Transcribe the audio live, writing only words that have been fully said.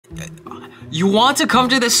You want to come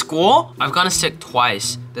to this school? I've gotten sick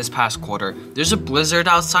twice this past quarter. There's a blizzard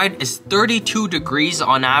outside. It's 32 degrees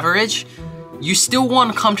on average. You still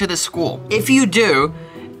want to come to this school. If you do,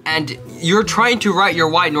 and you're trying to write your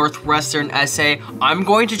Why Northwestern essay, I'm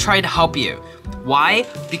going to try to help you. Why?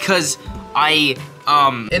 Because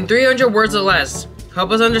in 300 words or less,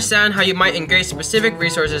 help us understand how you might engage specific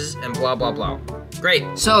resources and blah, blah, blah. Great.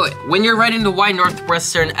 So, when you're writing the Why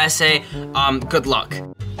Northwestern essay, good luck.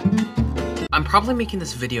 I'm probably making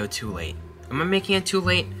this video too late. Am I making it too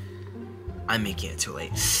late? I'm making it too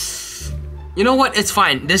late. You know what? It's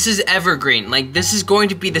fine. This is evergreen. Like, this is going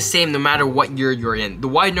to be the same no matter what year you're in. The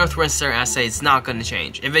Why Northwestern essay is not going to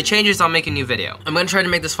change. If it changes, I'll make a new video. I'm going to try to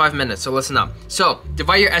make this 5 minutes, so listen up. So,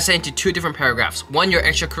 divide your essay into 2 different paragraphs. 1, your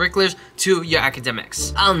extracurriculars. 2, your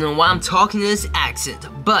academics. I don't know why I'm talking in this accent,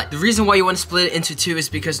 but the reason why you want to split it into 2 is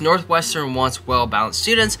because Northwestern wants well-balanced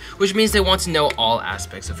students, which means they want to know all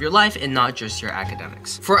aspects of your life and not just your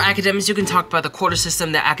academics. For academics, you can talk about the quota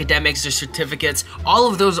system, the academics, the certificates.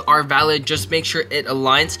 All of those are valid. Just make sure it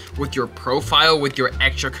aligns with your profile, with your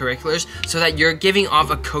extracurriculars, so that you're giving off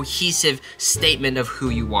a cohesive statement of who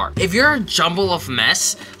you are. If you're a jumble of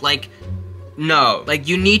mess, no,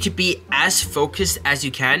 you need to be as focused as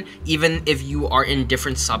you can, even if you are in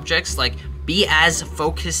different subjects. Be as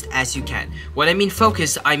focused as you can. When I mean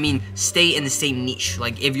focused, I mean stay in the same niche.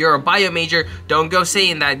 If you're a bio major, don't go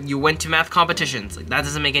saying that you went to math competitions. That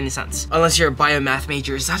doesn't make any sense. Unless you're a bio math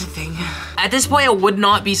major, is that a thing? At this point, I would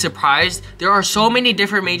not be surprised. There are so many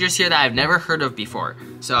different majors here that I've never heard of before.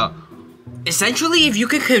 So, essentially, if you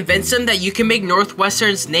can convince them that you can make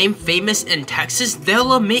Northwestern's name famous in Texas,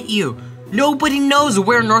 they'll admit you. Nobody knows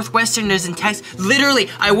where Northwestern is in Texas. Literally,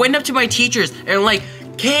 I went up to my teachers and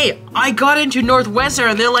 "Hey, I got into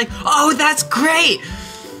Northwestern," and they're like, "Oh, that's great."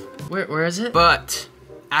 Where is it? But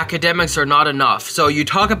academics are not enough. So you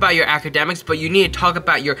talk about your academics, but you need to talk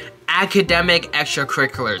about your academic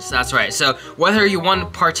extracurriculars. That's right. So whether you want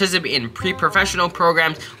to participate in pre-professional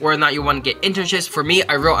programs or not you want to get internships, for me,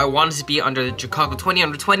 I wrote I wanted to be under the Chicago 20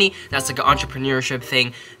 under 20. That's an entrepreneurship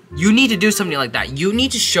thing. You need to do something like that. You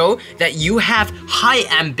need to show that you have high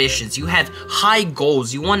ambitions. You have high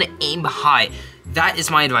goals. You want to aim high. That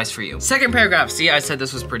is my advice for you. Second paragraph. See, I said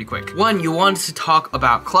this was pretty quick. 1, you want to talk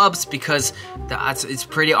about clubs because it's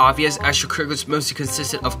pretty obvious. Extracurriculars mostly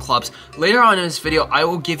consisted of clubs. Later on in this video, I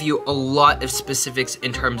will give you a lot of specifics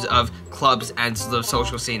in terms of clubs and the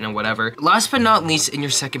social scene and whatever. Last but not least, in your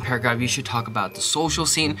second paragraph, you should talk about the social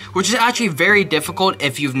scene, which is actually very difficult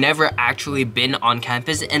if you've never actually been on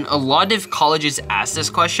campus. And a lot of colleges ask this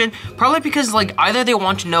question, probably because either they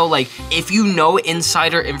want to know if you know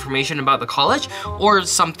insider information about the college, or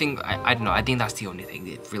something. I don't know. I think that's the only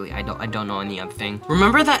thing. I don't know any other thing.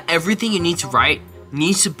 Remember that everything you need to write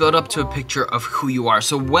needs to build up to a picture of who you are.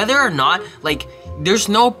 So whether or not, there's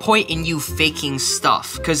no point in you faking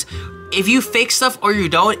stuff, because if you fake stuff or you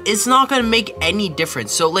don't, it's not gonna make any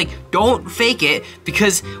difference. So don't fake it,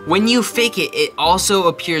 because when you fake it, it also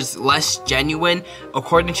appears less genuine.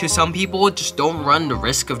 According to some people, just don't run the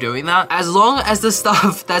risk of doing that. As long as the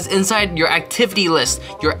stuff that's inside your activity list,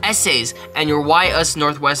 your essays, and your Why Us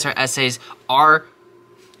Northwestern essays are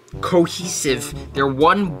cohesive, they're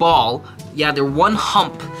one ball, yeah, they're one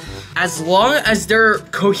hump. As long as they're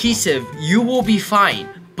cohesive, you will be fine.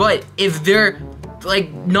 But if they're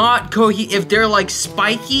not cohesive, if they're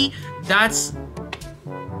spiky,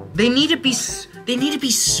 they need to be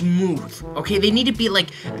smooth. Okay, they need to be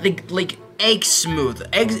like egg smooth.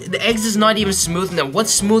 The eggs is not even smooth enough.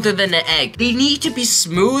 What's smoother than an egg? They need to be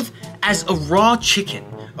smooth as a raw chicken.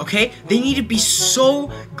 Okay, they need to be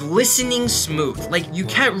so glistening smooth. You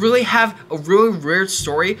can't really have a really weird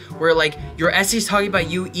story where your essay's talking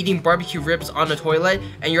about you eating barbecue ribs on a toilet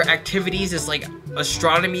and your activities is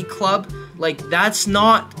astronomy club. That's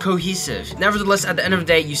not cohesive. Nevertheless, at the end of the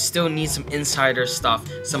day, you still need some insider stuff,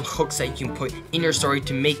 some hooks that you can put in your story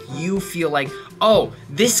to make you feel oh,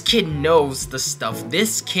 this kid knows the stuff.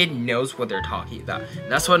 This kid knows what they're talking about.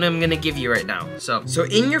 And that's what I'm gonna give you right now. So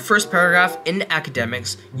in your first paragraph, in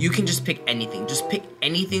academics, you can just pick anything. Just pick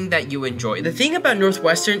anything that you enjoy. The thing about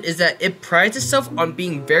Northwestern is that it prides itself on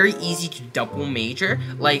being very easy to double major.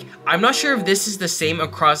 I'm not sure if this is the same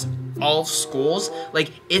across all schools.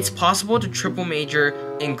 It's possible to triple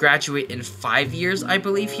major and graduate in 5 years, I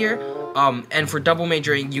believe here. And for double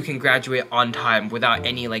majoring, you can graduate on time without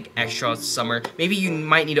any extra summer. Maybe you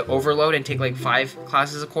might need to overload and take 5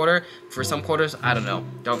 classes a quarter. For some quarters, I don't know.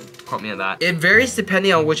 Don't quote me on that. It varies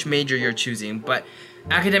depending on which major you're choosing, but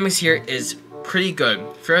academics here is pretty good,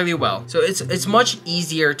 fairly well. So it's much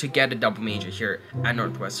easier to get a double major here at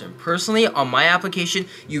Northwestern. Personally, on my application,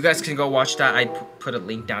 you guys can go watch that. put a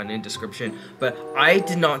link down in the description. But I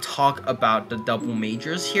did not talk about the double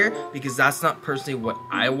majors here because that's not personally what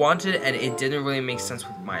I wanted, and it didn't really make sense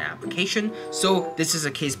with my application. So this is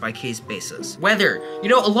a case-by-case basis. Whether, you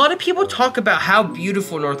know, a lot of people talk about how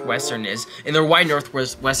beautiful Northwestern is in their Why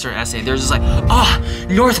Northwestern essay. They're just like,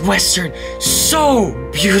 Northwestern, so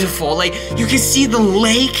beautiful. Like, you can see the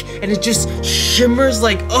lake and it just shimmers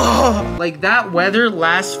like, like that weather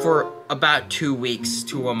lasts for about 2 weeks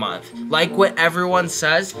to a month. Like what everyone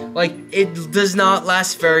says, like it does not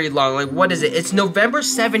last very long. Like what is it? It's November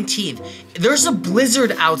 17th. There's a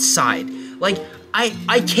blizzard outside. Like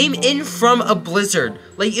I came in from a blizzard.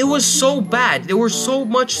 Like it was so bad. There was so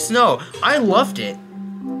much snow. I loved it.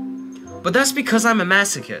 But that's because I'm a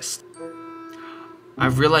masochist. I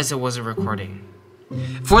realized it wasn't recording.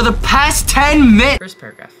 For the past 10 minutes. First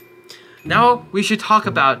paragraph. Now we should talk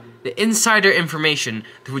about the insider information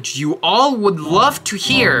which you all would love to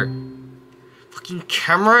hear. Fucking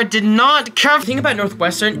camera did not cover. The thing about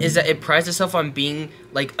Northwestern is that it prides itself on being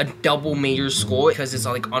like a double major school because it's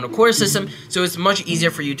like on a quarter system, so it's much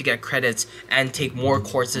easier for you to get credits and take more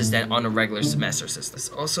courses than on a regular semester system. This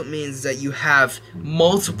also means that you have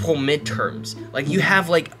multiple midterms. Like you have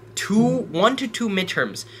like 1 to 2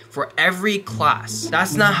 midterms for every class.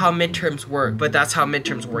 That's not how midterms work, but that's how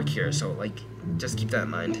midterms work here. So like, just keep that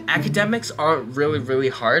in mind. Academics aren't really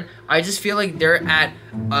hard. I just feel like they're at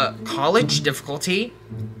a college difficulty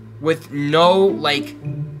with no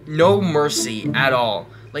mercy at all.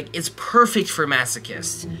 Like, it's perfect for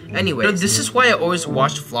masochists. Anyway, this is why I always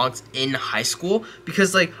watched vlogs in high school,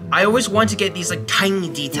 because like I always want to get these like tiny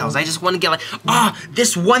details. I just want to get like,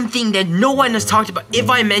 this one thing that no one has talked about. If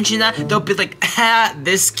I mention that, they'll be like,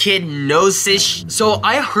 this kid knows this. So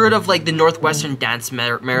I heard of like the Northwestern dance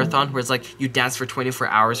marathon, where it's like you dance for 24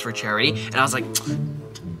 hours for charity, and I was like,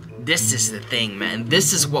 this is the thing, man.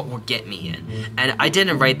 This is what will get me in. And I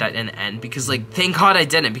didn't write that in the end because, like, thank God I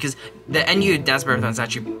didn't, because the NU Dance Marathon is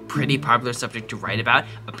actually a pretty popular subject to write about,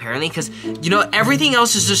 apparently, because, you know, everything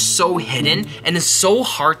else is just so hidden and it's so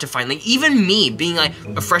hard to find. Like, even me being, like,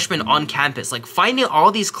 a freshman on campus, like, finding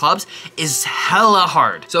all these clubs is hella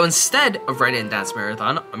hard. So instead of writing a dance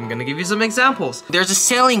marathon, I'm gonna give you some examples. There's a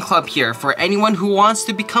sailing club here for anyone who wants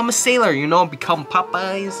to become a sailor, you know, become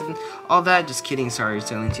Popeyes and all that. Just kidding, sorry,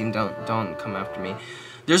 sailing team, don't come after me.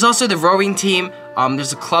 There's also the rowing team.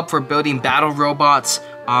 There's a club for building battle robots.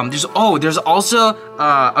 There's also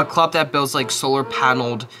a club that builds like solar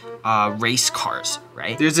paneled race cars,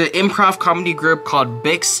 right? There's an improv comedy group called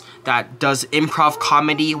Bix that does improv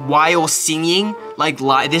comedy while singing, like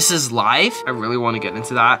this is live. I really want to get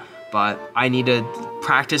into that, but I need to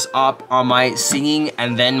practice up on my singing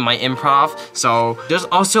and then my improv. So there's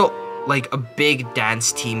also like a big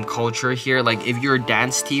dance team culture here. Like if you're a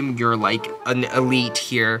dance team, you're like an elite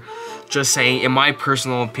here. Just saying, in my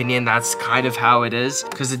personal opinion, that's kind of how it is,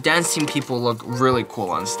 because the dance team people look really cool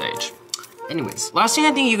on stage. Anyways, last thing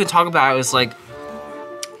I think you could talk about is like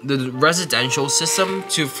the residential system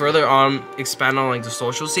to further expand on like the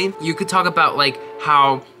social scene. You could talk about like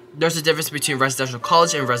how there's a difference between residential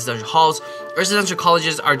college and residential halls. Residential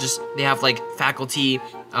colleges are just, they have like faculty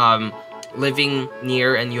living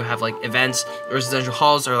near, and you have like events. Residential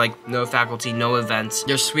halls are like no faculty, no events.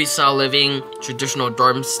 There's suite style living, traditional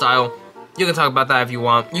dorm style. You can talk about that if you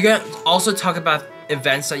want. You can also talk about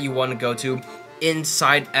events that you want to go to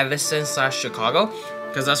inside Evanston/Chicago,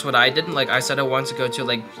 because that's what I did. Like I said, I wanted to go to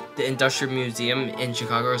like the Industrial Museum in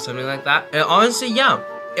Chicago or something like that. And honestly, yeah,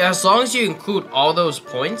 as long as you include all those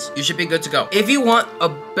points, you should be good to go. If you want a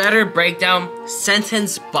better breakdown,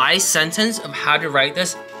 sentence by sentence, of how to write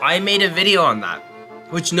this, I made a video on that,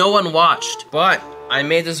 which no one watched. But I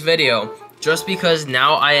made this video just because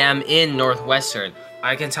now I am in Northwestern.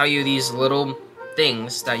 I can tell you these little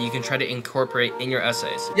things that you can try to incorporate in your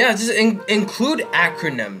essays. Yeah, just include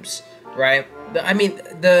acronyms, right?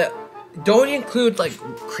 Don't include like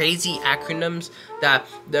crazy acronyms that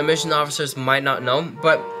the admission officers might not know,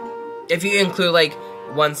 but if you include like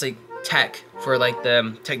ones like tech for like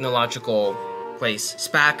the technological place,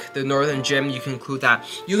 SPAC, the Northern Gym, you can include that.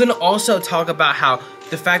 You can also talk about how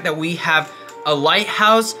the fact that we have a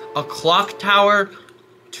lighthouse, a clock tower,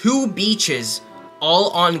 2 beaches,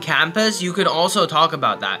 all on campus. You could also talk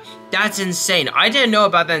about that. That's insane. I didn't know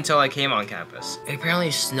about that until I came on campus. It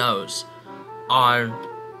apparently snows on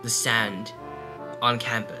the sand on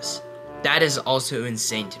campus. That is also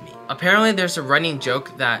insane to me. Apparently there's a running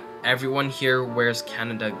joke that everyone here wears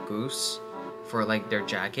Canada Goose for like their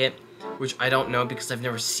jacket, which I don't know because I've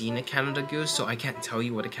never seen a Canada Goose, so I can't tell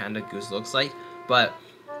you what a Canada Goose looks like, but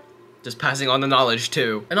just passing on the knowledge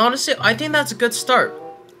too. And honestly, I think that's a good start.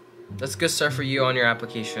 That's a good start for you on your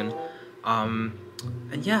application.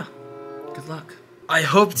 And yeah, good luck. I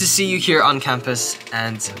hope to see you here on campus,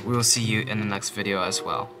 and we will see you in the next video as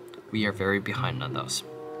well. We are very behind on those.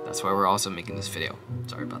 That's why we're also making this video.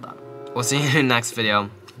 Sorry about that. We'll see you in the next video.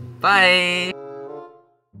 Bye!